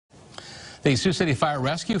The Sioux City Fire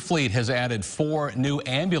Rescue Fleet has added 4 new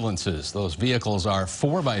ambulances. Those vehicles are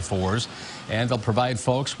 4x4s, and they'll provide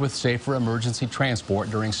folks with safer emergency transport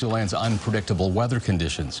during Siouxland's unpredictable weather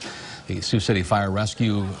conditions. The Sioux City Fire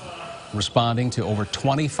Rescue responding to over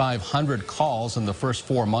 2,500 calls in the first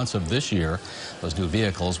 4 months of this year. Those new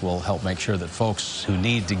vehicles will help make sure that folks who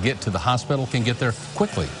need to get to the hospital can get there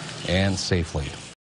quickly and safely.